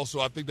ball, so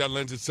I think that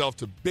lends itself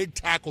to big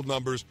tackle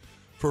numbers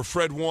for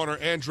Fred Warner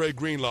and Dre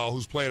Greenlaw,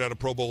 who's playing at a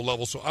Pro Bowl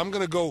level. So I'm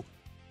going to go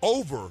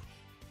over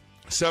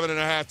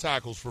 7.5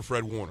 tackles for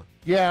Fred Warner.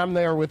 Yeah, I'm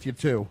there with you,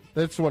 too.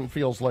 This one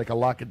feels like a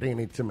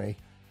Lockadini to me.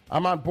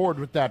 I'm on board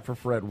with that for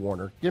Fred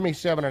Warner. Give me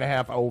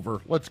 7.5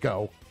 over. Let's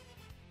go.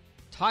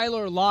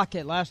 Tyler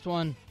Lockett, last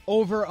one,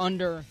 over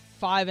under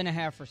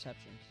 5.5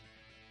 receptions.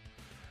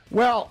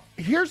 Well,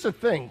 here's the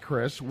thing,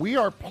 Chris. We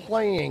are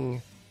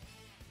playing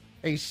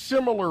a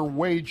similar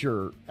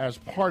wager as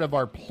part of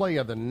our play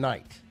of the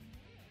night.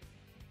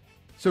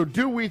 So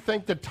do we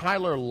think that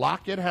Tyler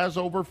Lockett has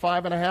over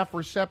 5.5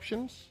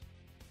 receptions?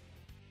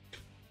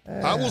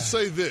 I will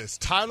say this.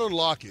 Tyler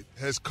Lockett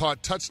has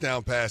caught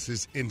touchdown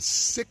passes in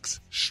 6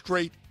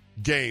 straight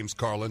games,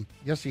 Carlin.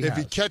 Yes, he has. has.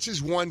 If he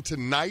catches one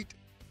tonight,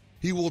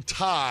 he will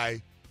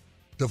tie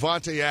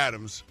Davante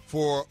Adams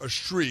for a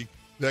streak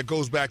that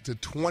goes back to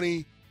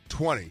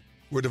 2020,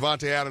 where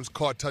Davante Adams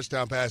caught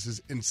touchdown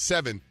passes in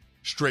 7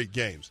 straight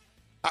games.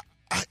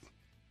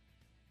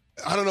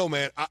 I don't know,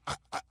 man.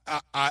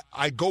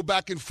 I go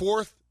back and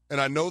forth,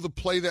 and I know the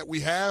play that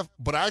we have,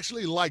 but I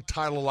actually like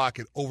Tyler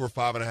Lockett over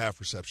 5.5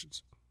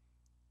 receptions.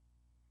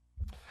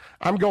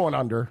 I'm going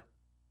under.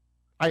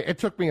 It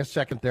took me a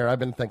second there. I've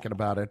been thinking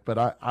about it,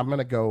 but I'm going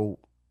to go.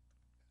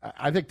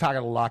 I think Tyler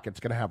Lockett's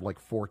going to have like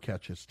 4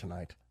 catches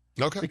tonight.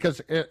 Okay.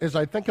 Because as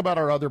I think about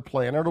our other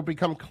play, and it'll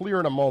become clear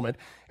in a moment,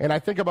 and I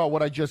think about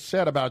what I just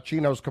said about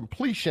Geno's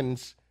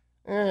completions,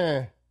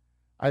 I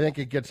think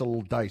it gets a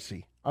little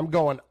dicey. I'm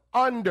going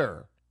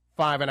under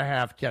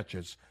 5.5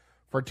 catches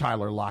for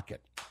Tyler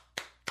Lockett.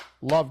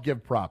 Love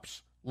give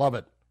props. Love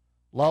it.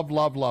 Love,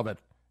 love, love it.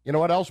 You know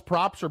what else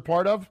props are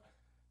part of?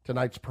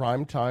 Tonight's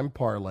primetime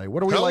parlay.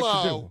 What do we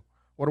like to do?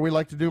 What do we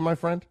like to do, my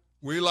friend?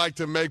 We like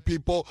to make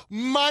people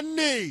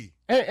money.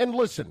 And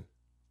listen,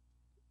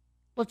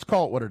 let's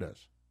call it what it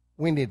is.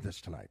 We need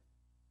this tonight.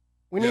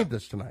 We need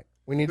this tonight.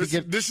 We need to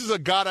get. This is a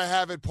gotta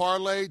have it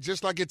parlay,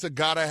 just like it's a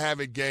gotta have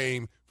it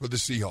game for the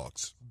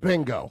Seahawks.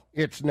 Bingo.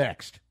 It's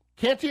next.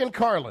 Canty and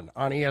Carlin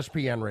on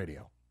ESPN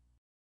Radio.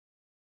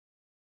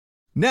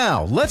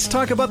 Now, let's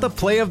talk about the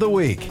play of the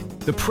week.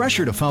 The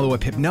pressure to follow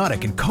up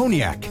Hypnotic and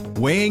Cognac,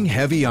 weighing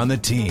heavy on the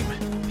team.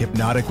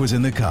 Hypnotic was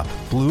in the cup,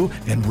 blue,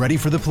 and ready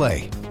for the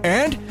play.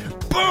 And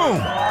boom!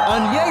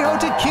 Añejo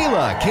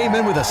Tequila came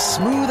in with a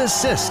smooth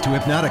assist to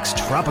Hypnotic's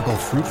tropical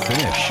fruit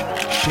finish.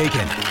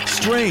 Shaken,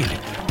 strained,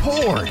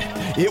 poured.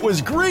 It was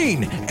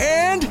green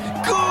and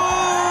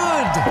good!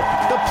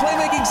 The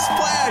playmaking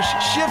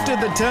splash shifted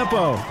the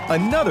tempo.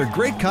 Another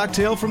great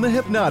cocktail from the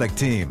Hypnotic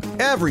team.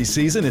 Every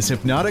season is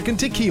Hypnotic and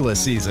Tequila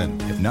season.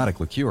 Hypnotic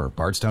Liqueur,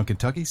 Bardstown,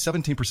 Kentucky,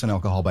 17%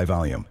 alcohol by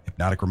volume.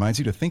 Hypnotic reminds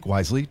you to think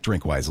wisely,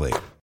 drink wisely.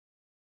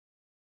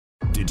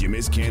 Did you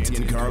miss Canty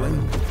and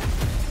Carlin?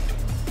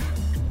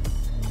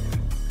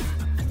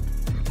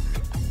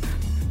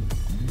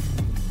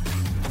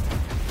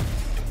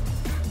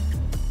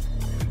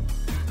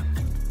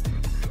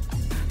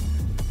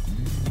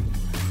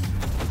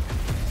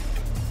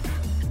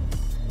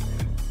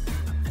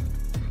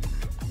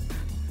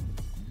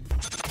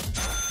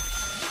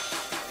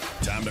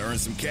 Time to earn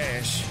some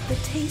cash. The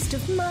taste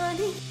of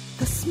money,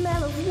 the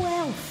smell of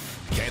wealth.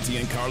 Canty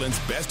and Carlin's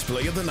best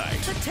play of the night.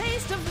 The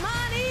taste of money.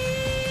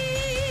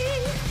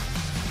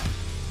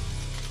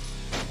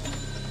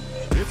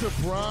 It's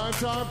a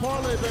primetime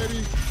parlay,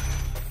 baby.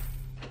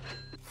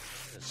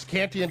 It's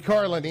Canty and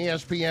Carlin,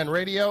 ESPN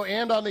Radio,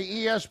 and on the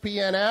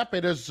ESPN app.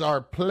 It is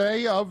our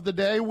play of the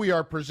day. We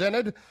are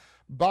presented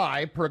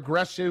by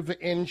Progressive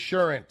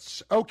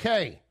Insurance.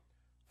 Okay,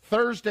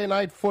 Thursday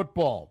night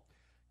football.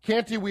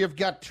 Canty, we have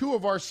got two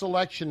of our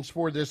selections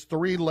for this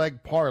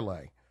three-leg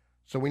parlay.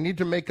 So we need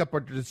to make up a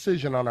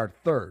decision on our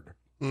third.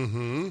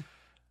 Mm-hmm.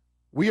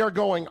 We are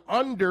going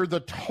under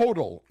the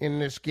total in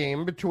this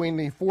game between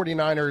the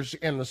 49ers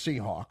and the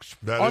Seahawks.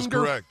 That is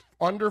correct.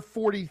 Under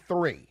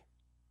 43.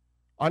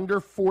 Under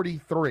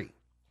 43.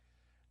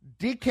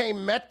 DK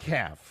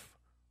Metcalf,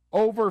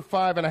 over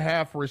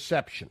 5.5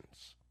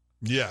 receptions.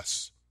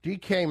 Yes.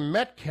 DK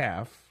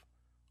Metcalf,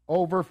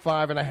 over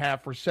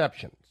 5.5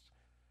 receptions.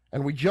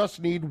 And we just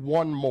need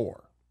one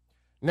more.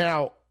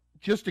 Now,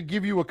 just to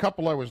give you a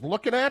couple I was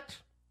looking at,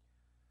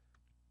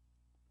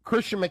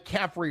 Christian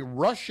McCaffrey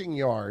rushing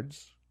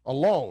yards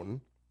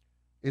alone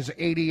is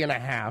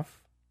 80.5.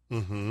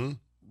 Mm-hmm.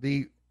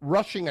 The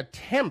rushing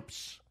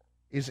attempts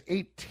is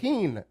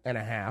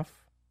 18.5.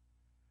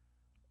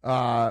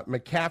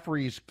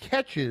 McCaffrey's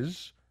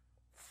catches,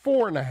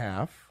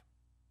 4.5.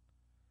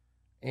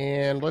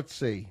 And let's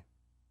see.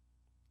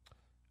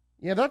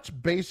 Yeah, that's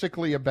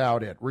basically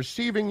about it.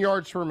 Receiving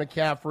yards for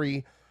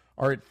McCaffrey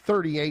are at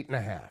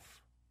 38.5.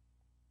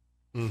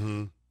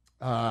 Mm-hmm.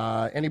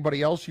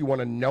 Anybody else you want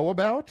to know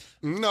about?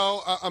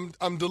 No,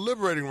 I'm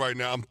deliberating right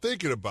now. I'm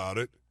thinking about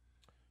it.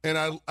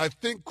 And I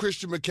think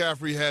Christian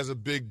McCaffrey has a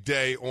big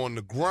day on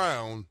the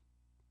ground.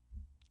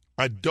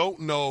 I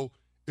don't know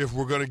if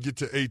we're going to get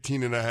to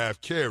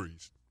 18.5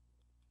 carries.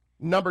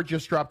 Number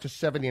just dropped to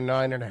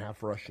 79.5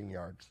 rushing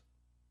yards.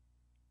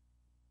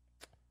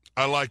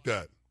 I like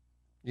that.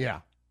 Yeah.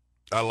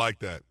 I like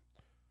that.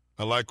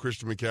 I like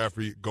Christian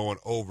McCaffrey going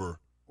over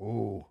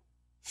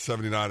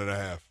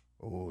 79.5.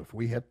 Oh, if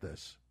we hit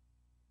this.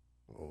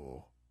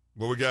 Oh.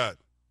 What we got?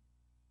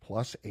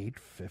 Plus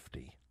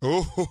 850.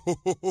 Oh,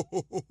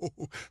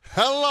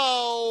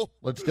 hello.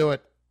 Let's do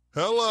it.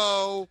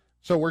 Hello.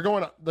 So we're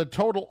going the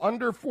total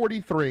under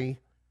 43.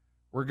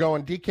 We're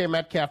going DK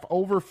Metcalf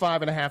over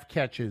 5.5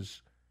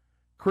 catches.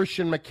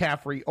 Christian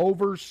McCaffrey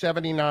over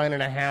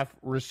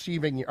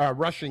 79.5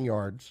 rushing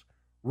yards.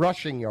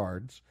 Rushing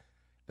yards.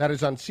 That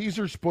is on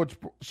Caesars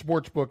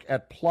Sportsbook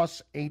at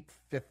plus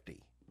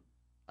 850.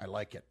 I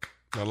like it.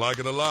 I like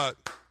it a lot.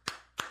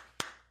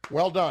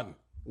 Well done.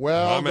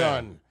 Well My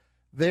done. man.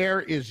 There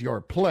is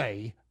your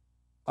play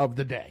of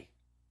the day.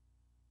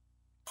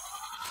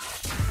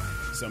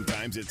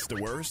 Sometimes it's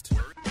the worst.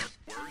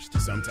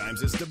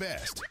 Sometimes it's the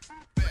best.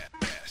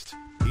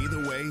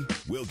 Either way,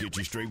 we'll get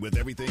you straight with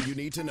everything you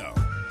need to know.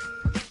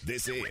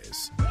 This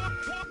is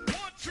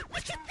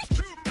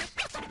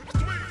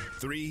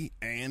 3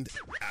 and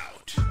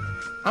Out.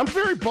 I'm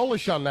very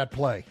bullish on that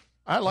play.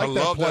 I like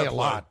that play a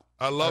lot.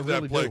 I love that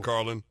really play, do.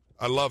 Carlin.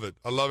 I love it.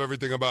 I love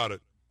everything about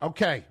it.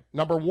 Okay,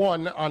 number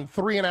one on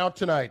 3 and Out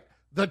tonight.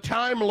 The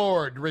Time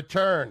Lord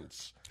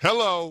returns.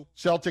 Hello.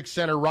 Celtics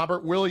center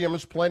Robert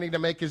Williams planning to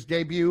make his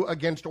debut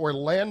against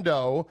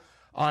Orlando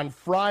on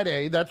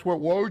Friday. That's what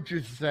Woj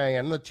is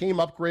saying. The team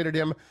upgraded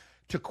him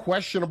to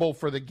questionable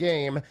for the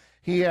game.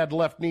 He had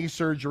left knee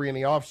surgery in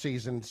the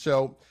offseason.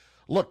 So,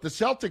 look, the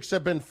Celtics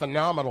have been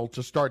phenomenal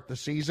to start the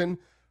season,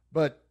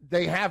 but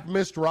they have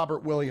missed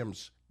Robert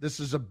Williams. This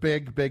is a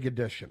big, big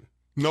addition.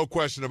 No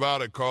question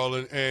about it,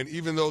 Carlin. And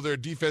even though their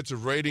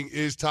defensive rating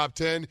is top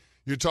 10,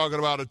 you're talking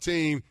about a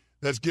team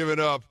that's given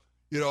up,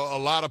 a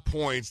lot of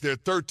points. They're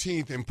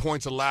 13th in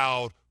points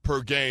allowed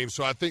per game.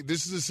 So I think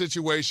this is a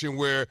situation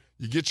where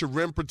you get your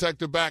rim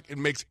protector back. It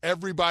makes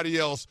everybody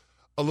else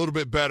a little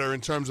bit better in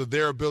terms of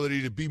their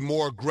ability to be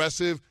more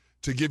aggressive,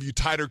 to give you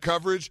tighter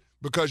coverage,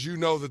 because you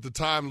know that the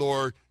Time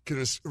Lord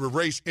can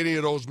erase any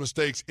of those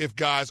mistakes if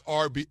guys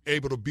are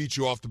able to beat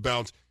you off the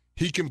bounce.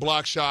 He can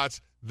block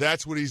shots.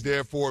 That's what he's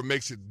there for. It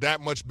makes it that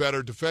much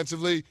better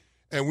defensively.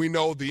 And we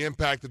know the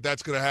impact that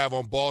that's going to have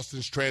on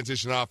Boston's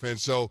transition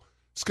offense. So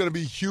it's going to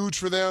be huge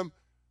for them.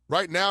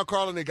 Right now,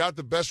 Carlin, they got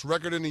the best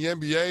record in the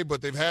NBA,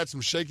 but they've had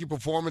some shaky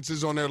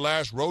performances on their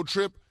last road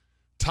trip.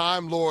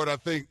 Time Lord, I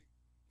think,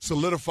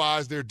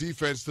 solidifies their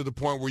defense to the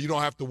point where you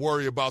don't have to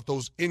worry about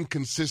those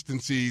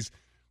inconsistencies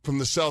from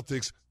the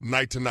Celtics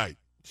night to night.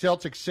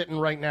 Celtics sitting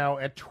right now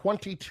at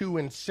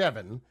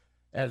 22-7,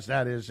 as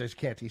that is, as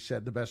Canty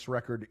said, the best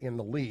record in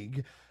the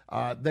league.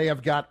 They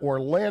have got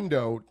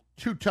Orlando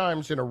 2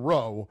 times in a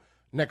row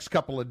next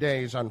couple of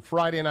days, on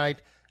Friday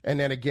night and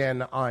then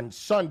again on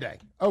Sunday.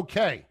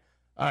 Okay,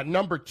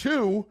 number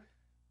 2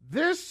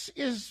 this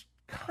is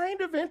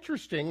kind of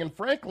interesting and,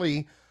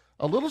 frankly,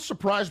 a little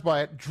surprised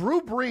by it.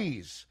 Drew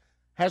Brees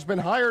has been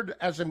hired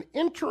as an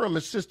interim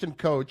assistant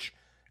coach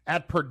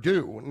at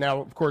Purdue.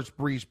 Now, of course,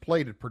 Brees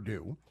played at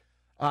Purdue.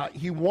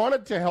 He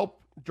wanted to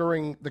help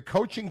during the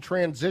coaching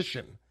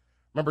transition.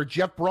 Remember,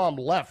 Jeff Brom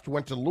left,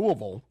 went to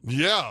Louisville.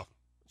 Yeah.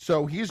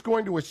 So he's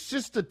going to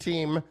assist the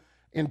team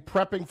in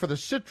prepping for the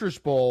Citrus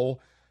Bowl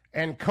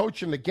and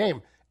coaching the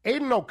game.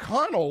 Aiden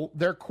O'Connell,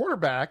 their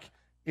quarterback,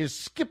 is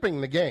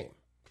skipping the game.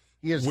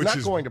 He is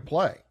not going to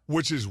play.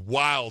 Which is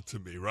wild to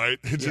me, right?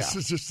 Just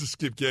to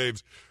skip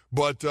games.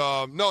 But,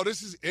 no,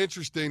 this is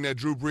interesting that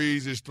Drew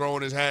Brees is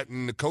throwing his hat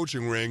in the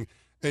coaching ring.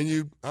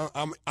 And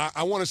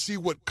I want to see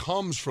what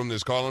comes from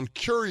this, Carl. I'm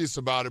curious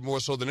about it more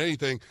so than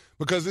anything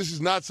because this is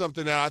not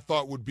something that I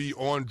thought would be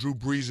on Drew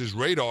Brees'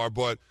 radar,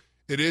 but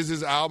it is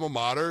his alma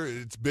mater.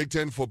 It's Big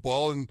Ten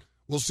football, and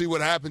we'll see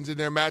what happens in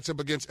their matchup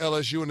against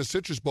LSU in the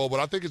Citrus Bowl. But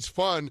I think it's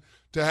fun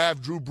to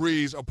have Drew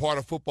Brees a part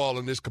of football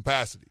in this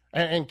capacity.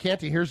 And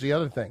Canty, here's the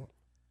other thing.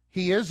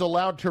 He is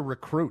allowed to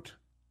recruit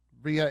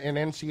via an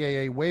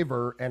NCAA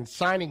waiver, and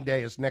signing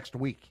day is next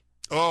week.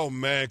 Oh,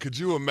 man, could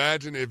you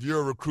imagine if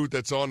you're a recruit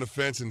that's on the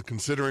fence and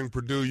considering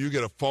Purdue, you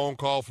get a phone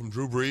call from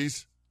Drew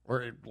Brees?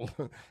 Or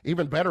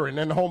even better, an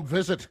in-home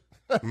visit.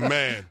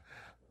 Man,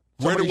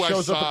 where do I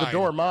shows sign? up at the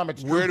door, Mom,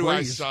 it's Drew Where do Brees.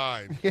 I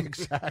sign?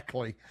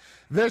 Exactly.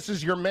 This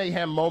is your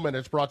Mayhem moment.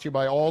 It's brought to you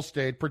by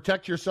Allstate.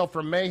 Protect yourself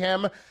from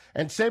mayhem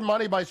and save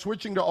money by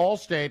switching to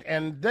Allstate.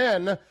 And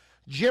then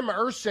Jim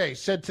Irsay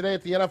said today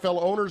at the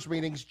NFL owners'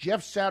 meetings,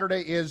 Jeff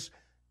Saturday is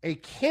a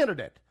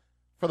candidate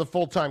for the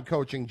full-time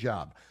coaching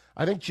job.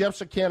 I think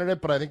Jeff's a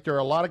candidate, but I think there are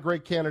a lot of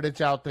great candidates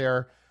out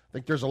there. I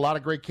think there's a lot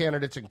of great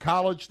candidates in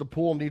college. The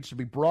pool needs to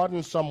be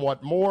broadened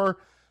somewhat more.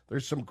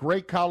 There's some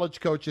great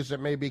college coaches that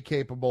may be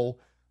capable.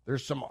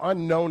 There's some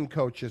unknown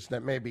coaches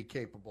that may be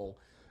capable.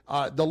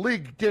 The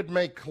league did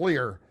make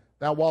clear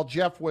that while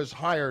Jeff was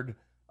hired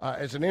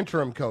as an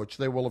interim coach,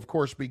 they will, of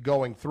course, be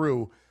going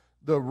through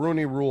the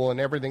Rooney Rule and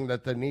everything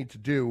that they need to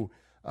do.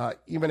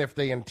 Even if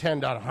they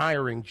intend on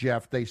hiring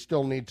Jeff, they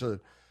still need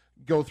to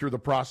go through the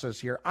process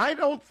here. I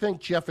don't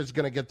think Jeff is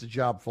going to get the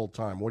job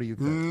full-time. What do you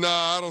think? No,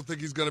 I don't think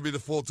he's going to be the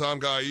full-time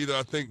guy either.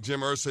 I think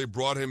Jim Irsay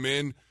brought him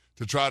in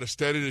to try to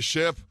steady the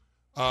ship.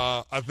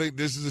 I think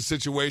this is a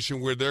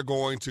situation where they're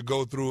going to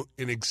go through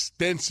an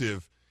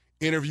extensive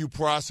interview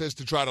process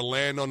to try to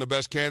land on the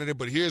best candidate.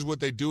 But here's what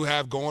they do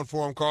have going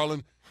for them,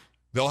 Carlin.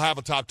 They'll have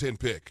a top 10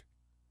 pick.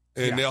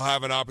 And they'll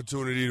have an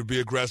opportunity to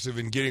be aggressive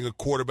in getting a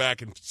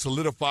quarterback and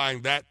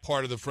solidifying that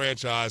part of the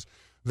franchise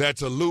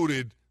that's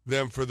eluded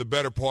them for the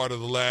better part of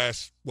the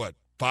last,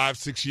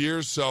 5-6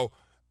 years. So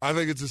I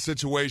think it's a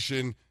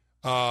situation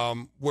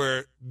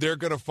where they're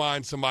going to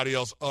find somebody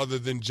else other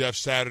than Jeff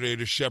Saturday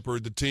to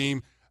shepherd the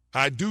team.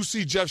 I do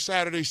see Jeff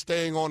Saturday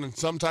staying on in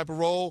some type of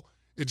role.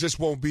 It just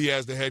won't be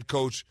as the head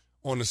coach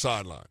on the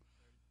sideline.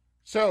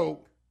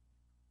 So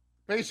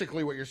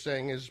basically what you're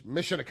saying is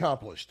mission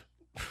accomplished.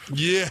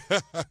 Yeah,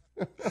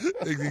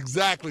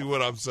 exactly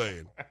what I'm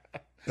saying.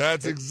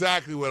 That's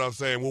exactly what I'm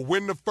saying. We'll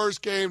win the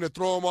first game to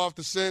throw them off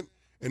the scent,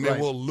 and then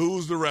we'll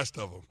lose the rest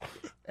of them.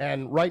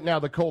 And right now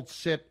the Colts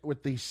sit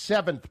with the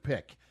 7th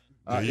pick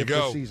if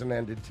go. the season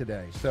ended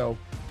today. So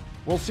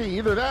we'll see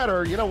either that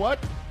or, you know what,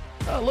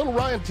 a little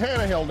Ryan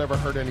Tannehill never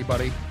hurt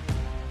anybody.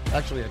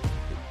 Actually, it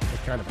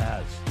kind of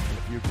has in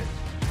a few cases.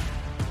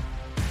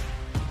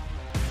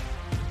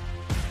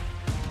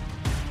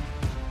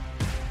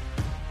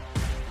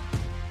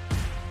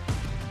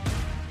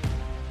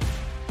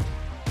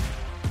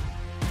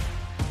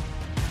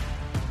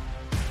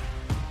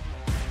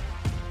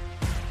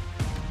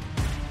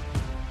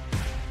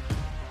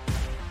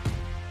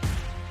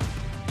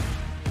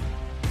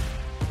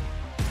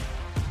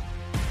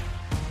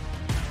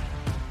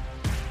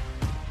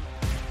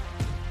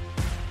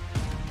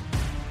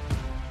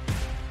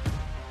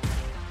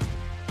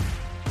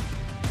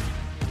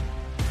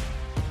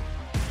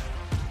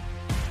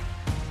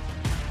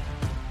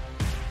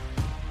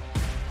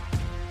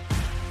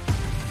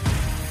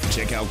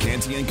 Check out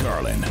Canty and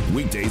Carlin,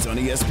 weekdays on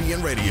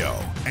ESPN Radio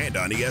and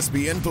on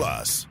ESPN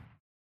Plus.